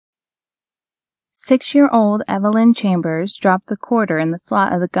6-year-old Evelyn Chambers dropped the quarter in the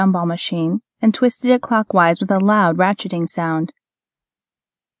slot of the gumball machine and twisted it clockwise with a loud ratcheting sound.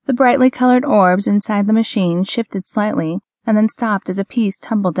 The brightly colored orbs inside the machine shifted slightly and then stopped as a piece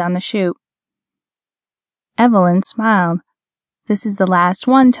tumbled down the chute. Evelyn smiled. "This is the last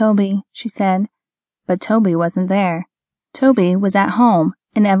one, Toby," she said. But Toby wasn't there. Toby was at home,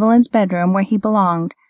 in Evelyn's bedroom where he belonged,